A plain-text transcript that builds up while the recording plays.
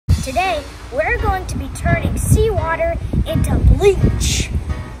Today, we're going to be turning seawater into bleach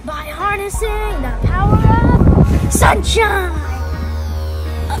by harnessing the power of sunshine.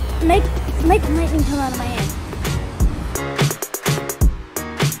 Make lightning come out of my hand.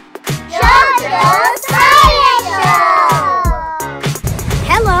 Jojo Science Show!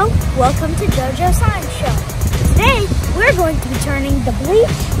 Hello, welcome to Jojo Science Show. Today, we're going to be turning the bleach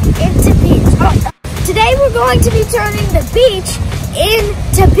into beach. Today, we're going to be turning the beach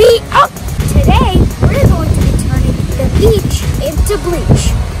into beach. Today, we're going to be turning the beach into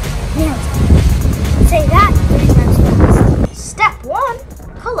bleach. Now, say that 3 times fast. Step 1,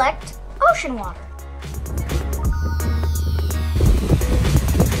 collect ocean water.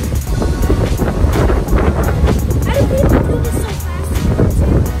 How do people do this so fast?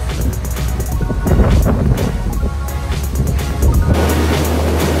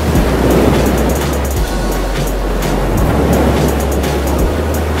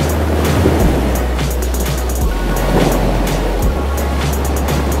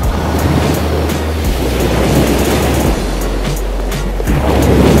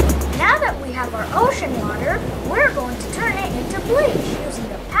 Ocean water, we're going to turn it into bleach using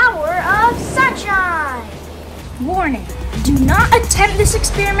the power of sunshine. Warning, do not attempt this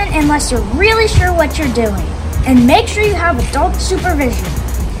experiment unless you're really sure what you're doing. And make sure you have adult supervision.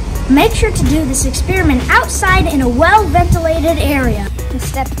 Make sure to do this experiment outside in a well-ventilated area.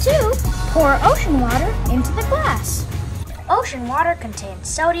 Step 2, pour ocean water into the glass. Ocean water contains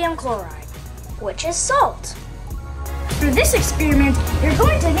sodium chloride, which is salt. For this experiment, you're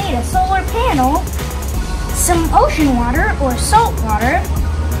going to need a solar panel, some ocean water or salt water,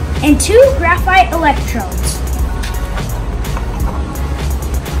 and 2 graphite electrodes.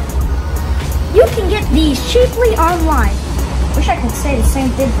 You can get these cheaply online. Wish I could say the same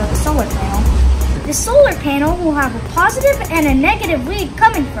thing for the solar panel. The solar panel will have a positive and a negative lead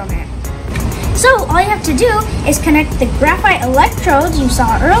coming from it. So all you have to do is connect the graphite electrodes you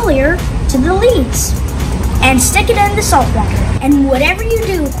saw earlier to the leads and stick it in the salt water. And whatever you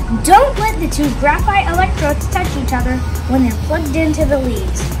do, don't let the 2 graphite electrodes touch each other when they're plugged into the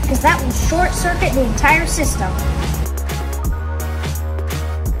leads, because that will short circuit the entire system.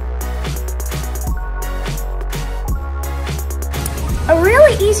 A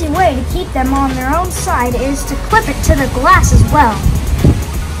really easy way to keep them on their own side is to clip it to the glass as well.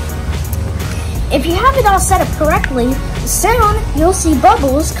 If you have it all set up correctly, soon you'll see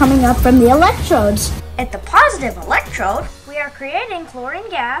bubbles coming up from the electrodes. At the positive electrode, we are creating chlorine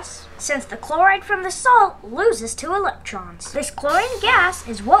gas since the chloride from the salt loses 2 electrons. This chlorine gas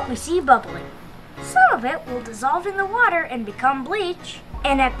is what we see bubbling. Some of it will dissolve in the water and become bleach.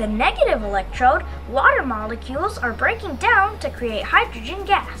 And at the negative electrode, water molecules are breaking down to create hydrogen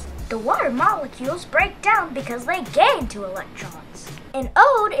gas. The water molecules break down because they gain 2 electrons. An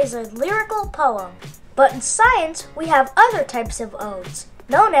ode is a lyrical poem, but in science we have other types of odes,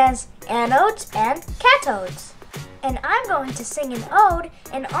 known as anodes and cathodes. And I'm going to sing an ode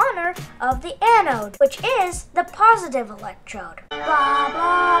in honor of the anode, which is the positive electrode. Blah,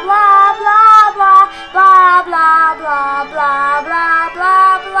 blah, blah, blah, blah, blah, blah, blah, blah, blah,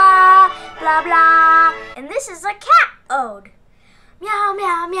 blah, blah, blah, blah. And this is a cat ode. Meow,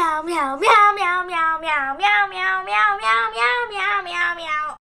 meow, meow, meow, meow, meow, meow, meow, meow, meow, meow, meow, meow, meow, meow,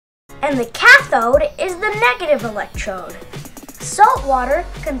 meow. And the cathode is the negative electrode. Salt water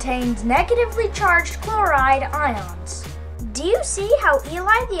contains negatively charged chloride ions. Do you see how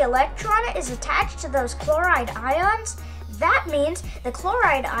Eli the electron is attached to those chloride ions? That means the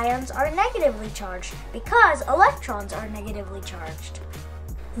chloride ions are negatively charged because electrons are negatively charged.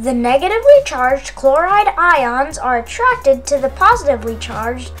 The negatively charged chloride ions are attracted to the positively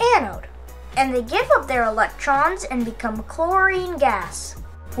charged anode, and they give up their electrons and become chlorine gas,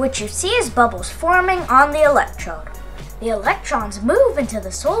 which you see as bubbles forming on the electrode. The electrons move into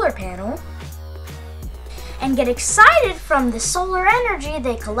the solar panel and get excited from the solar energy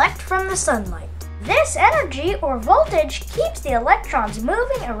they collect from the sunlight. This energy or voltage keeps the electrons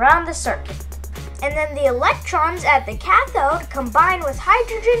moving around the circuit. And then the electrons at the cathode combine with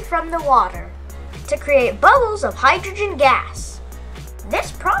hydrogen from the water to create bubbles of hydrogen gas.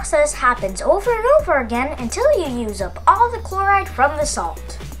 This process happens over and over again until you use up all the chloride from the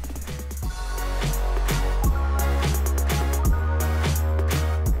salt.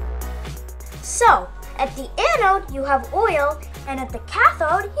 So, at the anode you have oil, and at the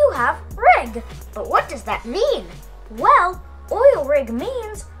cathode you have rig. But what does that mean? Well, oil rig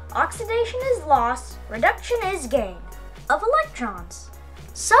means oxidation is loss, reduction is gain of electrons.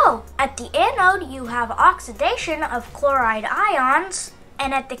 So, at the anode you have oxidation of chloride ions,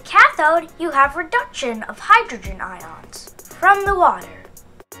 and at the cathode you have reduction of hydrogen ions from the water.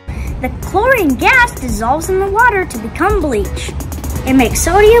 The chlorine gas dissolves in the water to become bleach. It makes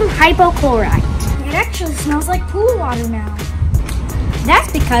sodium hypochlorite. It actually smells like pool water now.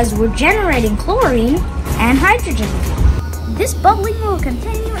 That's because we're generating chlorine and hydrogen. This bubbling will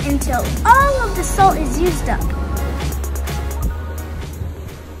continue until all of the salt is used up.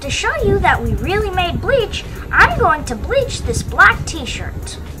 To show you that we really made bleach, I'm going to bleach this black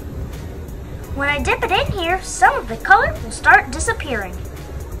t-shirt. When I dip it in here, some of the color will start disappearing.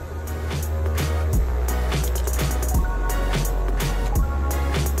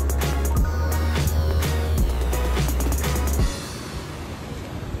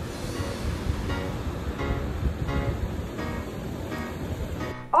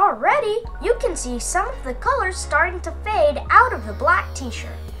 Already, you can see some of the colors starting to fade out of the black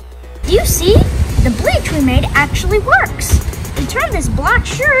t-shirt. Do you see? The bleach we made actually works. We turned this black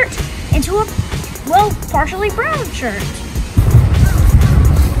shirt into a, well, partially brown shirt.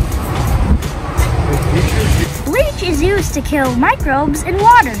 Bleach is used to kill microbes in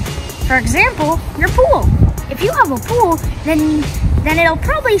water. For example, your pool. If you have a pool, then it'll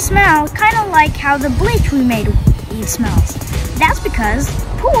probably smell kind of like how the bleach we made smells. That's because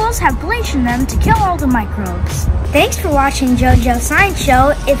pools have bleach in them to kill all the microbes. Thanks for watching Jojo Science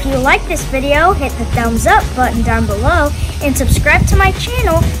Show. If you like this video, hit the thumbs up button down below and subscribe to my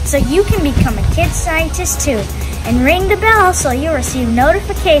channel so you can become a kid scientist too. And ring the bell so you'll receive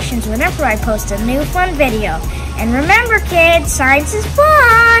notifications whenever I post a new fun video. And remember kids, science is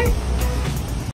fun!